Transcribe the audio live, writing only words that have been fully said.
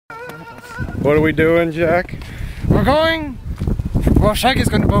What are we doing, Jack? We're going... Well, Shaggy's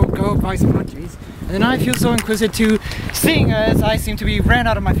going to go buy some munchies. And then I feel so inquisitive too, seeing as I seem to be ran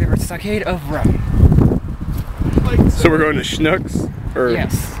out of my favorite stockade of rum. So we're going to Schnucks? Or...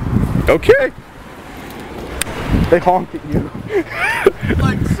 Yes. Okay. They honk at you.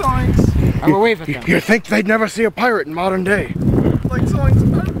 Like zoinks. I will wave at them. You think they'd never see a pirate in modern day? Like zoinks.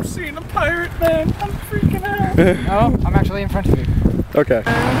 I'm seeing a pirate, man. I'm freaking out. No, I'm actually in front of you. Okay.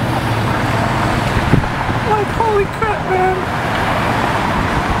 Like holy crap, man.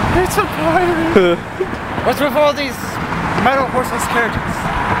 It's a pirate. What's with all these metal horseless carriages?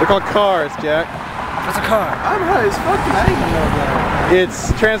 They're called cars, Jack. What's a car? I'm high as fuck and I didn't even know that.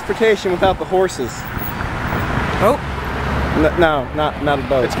 It's transportation without the horses. Oh? No, not a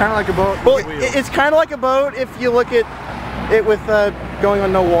boat. It's kind of like a boat. Well, it's kind of like a boat if you look at it with going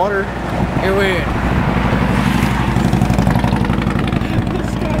on no water. You're weird.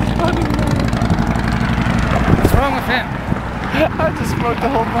 This guy's funny, man. What's wrong with him? I just smoked a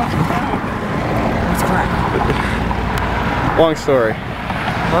whole bunch of crack. What's crack? Long story.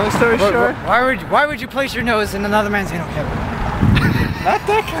 Long story short. Why would you place your nose in another man's anal cavity? Not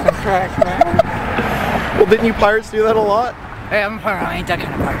that kind of crack, man. Well, didn't you pirates do that a lot? Hey, I'm a pirate. I ain't that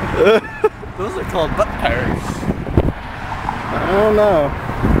kind of pirate. Those are called butt pirates. I don't know.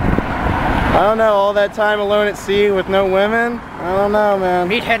 I don't know. All that time alone at sea with no women? I don't know, man.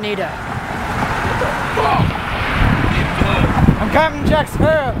 Meathead Nita. I'm Captain Jack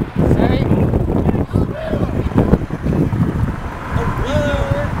Sparrow. See?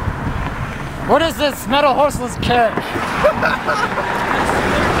 What is this metal horseless carriage?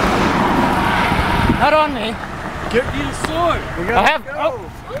 Not on me. Get you a sword. We gotta I have. go. Oh.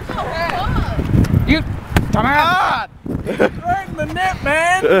 You. Come on. Ah! Right in the net,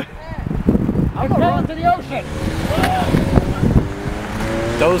 man. I'm going to the ocean.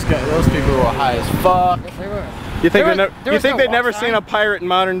 Those people were high as fuck. Yes, they were. You think There was no they've never walk seen sign. a pirate in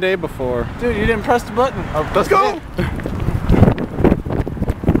modern day before? Dude, you didn't press the button. Oh, let's go.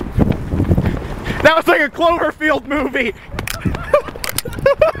 That was like a Cloverfield movie.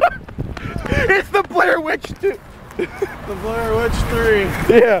 It's the Blair Witch 2. The Blair Witch 3.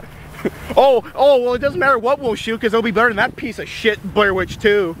 Yeah. Oh, well, it doesn't matter what we'll shoot because it'll be better than that piece of shit Blair Witch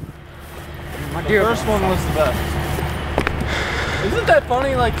 2. My The dear. first one was the best. Isn't that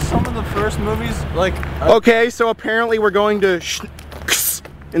funny? Like some of the first movies, like. Okay, so apparently we're going to Schnucks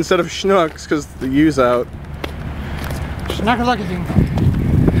instead of Schnucks because the U's out. Schnuckaluggy.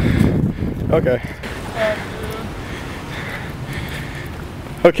 Okay.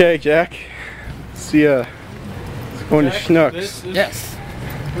 Okay, Jack. See ya. It's going to Schnucks. Yes.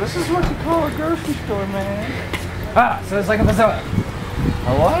 This is what you call a grocery store, man. Ah, so it's like a bazaar. A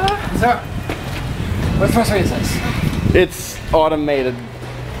what? Bazaar. What first is this? It's automated.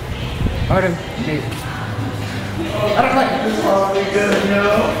 Automated. I don't like it.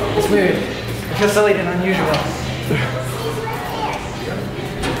 It's weird. It feels silly and unusual.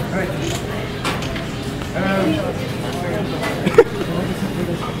 Alright.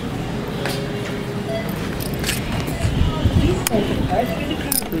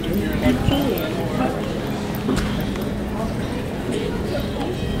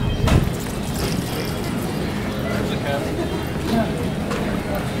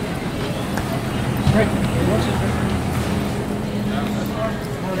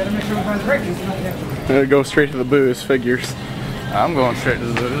 Go straight to the booze, figures. I'm going straight to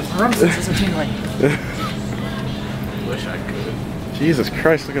the booze. Rum is a tingling. Wish I could. Jesus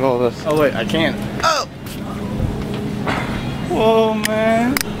Christ, look at all this. Oh wait, I can't. Oh! Whoa,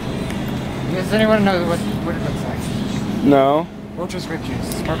 man. Does anyone know what it looks like? No, Ultra grape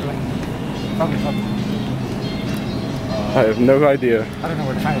juice, sparkling. Probably. I have no idea. I don't know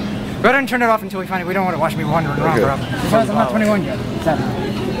where to find it. Go ahead and turn it off until we find it. We don't want to watch me wandering around, bro. Because I'm not 21 yet. Sadly.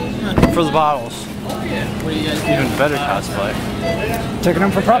 For the bottles. Even better cosplay. Taking them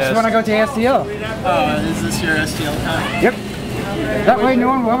for props Yes. when I go to ASTL. Is this your STL time? Yep. That way no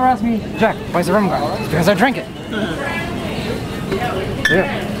one will ever ask me, Jack, why's the rum gone? It's because I drank it.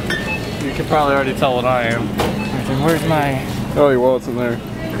 Yeah. You can probably already tell what I am. Then where's my Oh, your wallet's in there.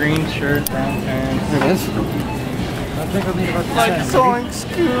 Green shirt, brown pants. There it is. I think I'll need about the Like same. Zoink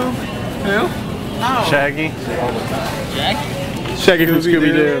Scoob. Who? Oh, Shaggy. Shaggy? Shaggy from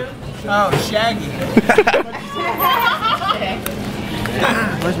Scooby Doo. Oh, Shaggy.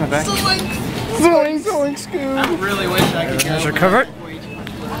 Where's my bag? Zoink Scoob. I really wish I could go. There's your cover.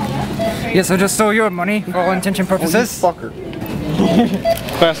 Yes, I just stole your money for all intention purposes. Fucker.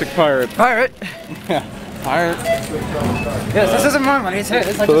 Classic pirate. Pirate. Yeah. Pirate. Yes, this isn't my money, it's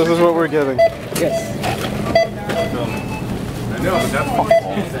his. So this is what we're getting. Yes. I know, that's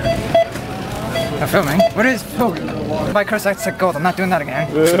I'm filming. What is filming? If I curse, that's a gold. I'm not doing that again.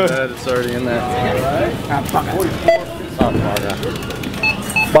 It's already in there.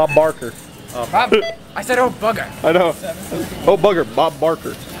 Bob Barker. Bob, I said, oh, bugger. I know. Oh, bugger. Bob Barker.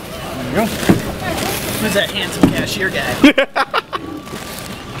 There you go. Who's that handsome cashier guy?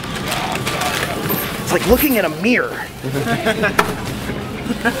 It's like looking in a mirror.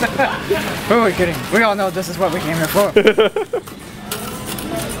 Who are we kidding? We all know this is what we came here for.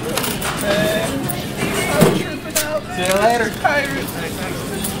 See you later.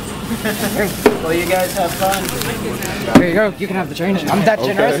 Well, you guys have fun. There you go. You can have the change. I'm that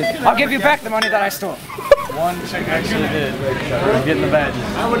generous. I'll give you back the money that I stole. One chick actually did. I'm getting the badges.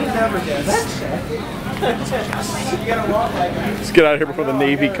 I would have never guessed. You gotta walk like that. Let's get out of here before the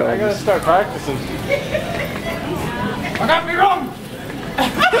Navy comes. I gotta start practicing. I got me wrong.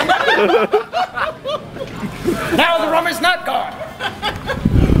 Now the rum is not gone.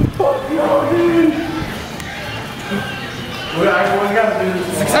 We gotta do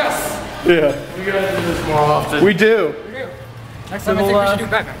this. Success. Yeah. We gotta do this more often. We do. Next time I think we should do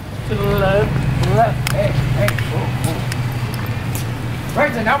better. To the left. To the left. Hey, hey.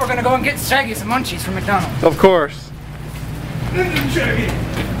 Right, then now we're gonna go and get Shaggy some munchies from McDonald's. Of course. I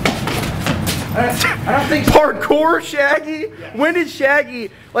don't think Parkour Shaggy? When did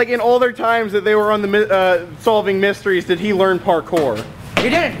Shaggy, like in all their times that they were on the solving mysteries, did he learn parkour? he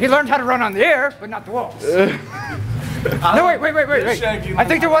didn't. He learned how to run on the air, but not the walls. No, wait. I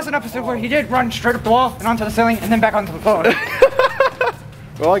think there was an episode where he did run straight up the wall and onto the ceiling and then back onto the floor.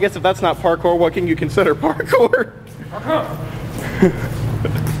 Well, I guess if that's not parkour, what can you consider parkour?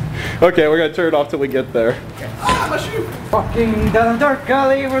 Okay, we're gonna turn it off till we get there. Walking down a dark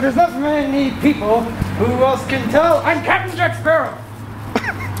alley where there's not many people. Who else can tell? I'm Captain Jack Sparrow.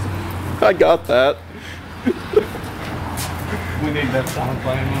 I got that. We need that sound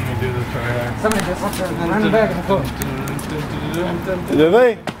playing when we do this right here. Somebody just left there and ran back in the floor. Did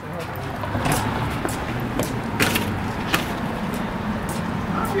they?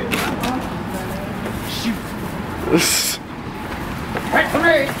 Right for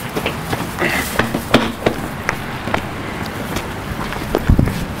me.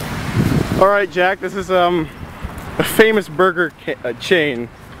 All right, Jack. This is a famous burger chain.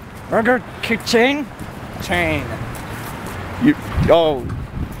 Burger chain? Chain. You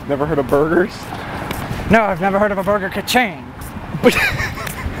never heard of burgers? No, I've never heard of a burger chain.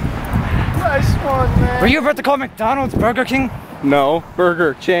 Nice one, man. Were you about to call McDonald's Burger King? No,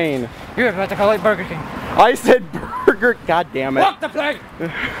 burger chain. You were about to call it Burger King. I said burger. God damn it. Walk the plank!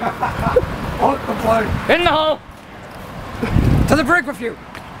 Walk the plank! In the hole! To the brick with you!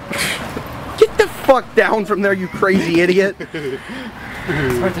 Get the fuck down from there, you crazy idiot.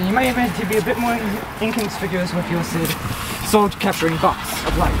 Spartan, you might have meant to be a bit more inconspicuous with your soul capturing box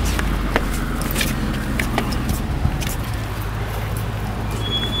of light.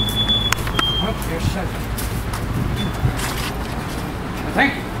 Oh, here's Shaggy.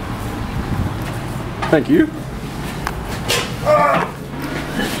 Thank you. Thank you.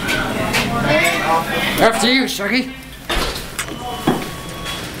 After you, Shaggy.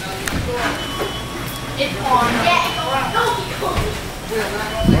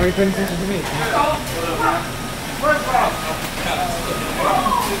 Why are you paying attention to me?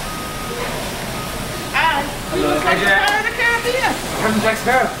 I'm Jack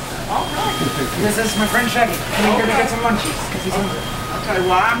Sparrow. This is my friend Shaggy. Coming here to get some munchies, because he's hungry. Okay,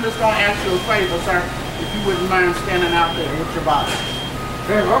 well, I'm just going to ask you a favor, sir. If you wouldn't mind standing out there with your body.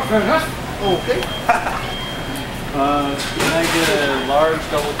 Very well, fair enough. Okay. Can I get a large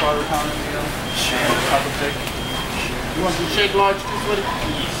double quarter pounder meal? Chocolate steak. You want some shake large too, sweetie?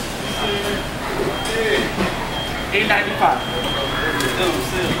 $8.95.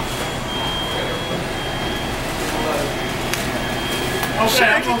 Okay,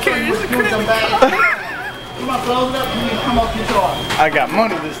 I'm going to put them back. You want to close it up and you come up your door. I got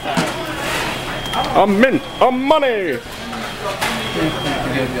money this time. I'm money.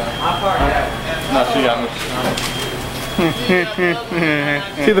 No, she got me.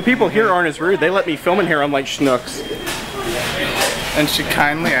 See, the people here aren't as rude. They let me film in here. I'm like schnooks. And she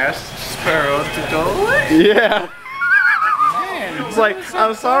kindly asked Sparrow to go away. Yeah. It's like,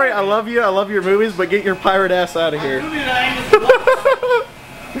 I'm sorry, I love you, I love your movies, but get your pirate ass out of here.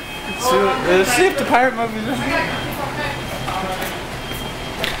 See if the pirate movies are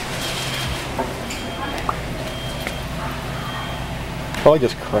Probably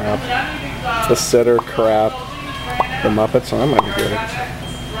just crap. The Sitter, crap. The Muppets, so that might be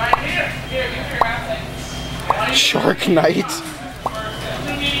good. Shark Night.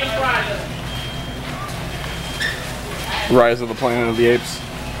 Rise of the Planet of the Apes.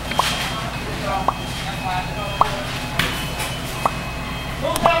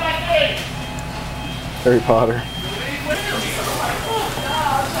 Harry Potter.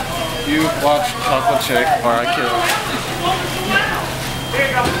 You watch Chocolate Chick or I kill.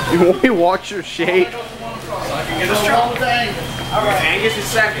 You want me to watch your shake? So I can get a stroke. Alright, Angus is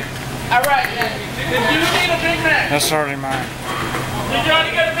second. Alright, did you need a Big Mac? That's already mine. Did you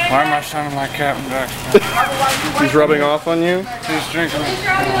already get a Big Why am I Mac? sounding like Captain Jack? He's rubbing off on you? He's drinking.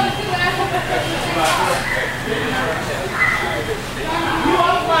 You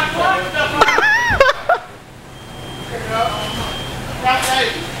all my clock stuff on.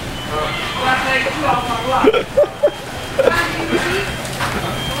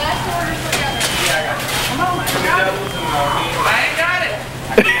 I ain't got it.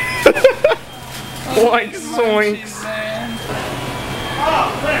 Like zoinks.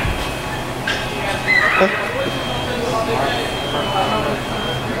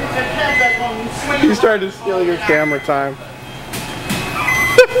 He's trying to steal your camera time.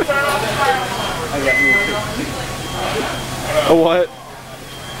 A what?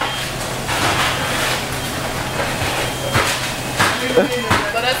 So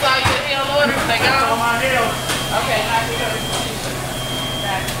that's all you heal orders, they go on my hill. Okay, now you go.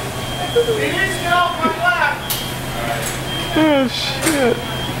 You need to get off my lap. Oh shit.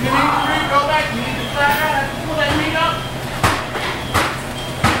 You need to go back, you need to try that, pull that meat up.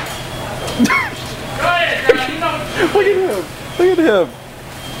 Go ahead, girl, you know. Look at him. Look at him.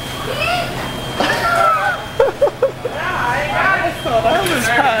 I ain't got it. That was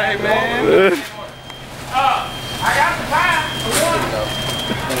high, man. I got the pie.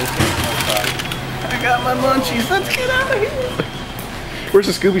 I got my munchies. Let's get out of here. Where's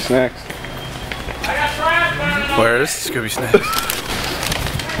the Scooby snacks? I got fries burning on. Where is Scooby Snacks?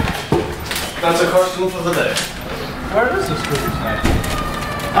 That's a question for the day. Where is the Scooby Snack?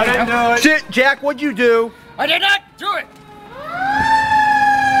 I didn't do it. Shit, Jack, what'd you do? I did not do it!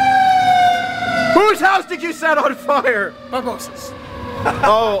 Whose house did you set on fire? Barbosa's.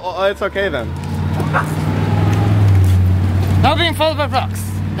 Oh, it's okay then. Now being followed by rocks.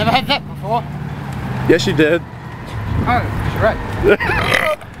 Never had that before. Yes, you did. Oh, you're right.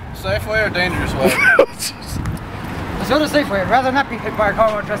 Safe way or dangerous way? Let's go to Safeway. I'd rather not be hit by a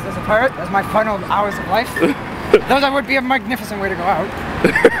car while dressed as a pirate. That's my final hours of life. Though that would be a magnificent way to go out.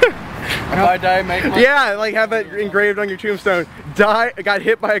 If I die, make my... Yeah, like have that engraved on your tombstone. Got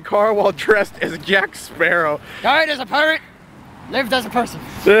hit by a car while dressed as Jack Sparrow. Died as a pirate, lived as a person.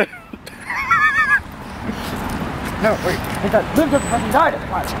 No, wait. I thought lived as a person, died as a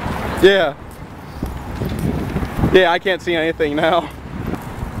pirate. Yeah. Yeah, I can't see anything now.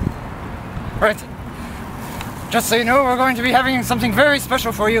 Right. Just so you know, we're going to be having something very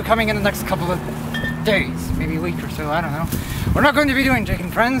special for you coming in the next couple of days. Maybe a week or so, I don't know. We're not going to be doing Jake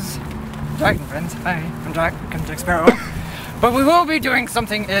and Friends. Jack and Friends. Hi, I'm Jack Sparrow. But we will be doing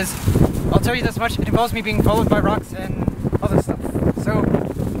something I'll tell you this much, it involves me being followed by rocks and other stuff.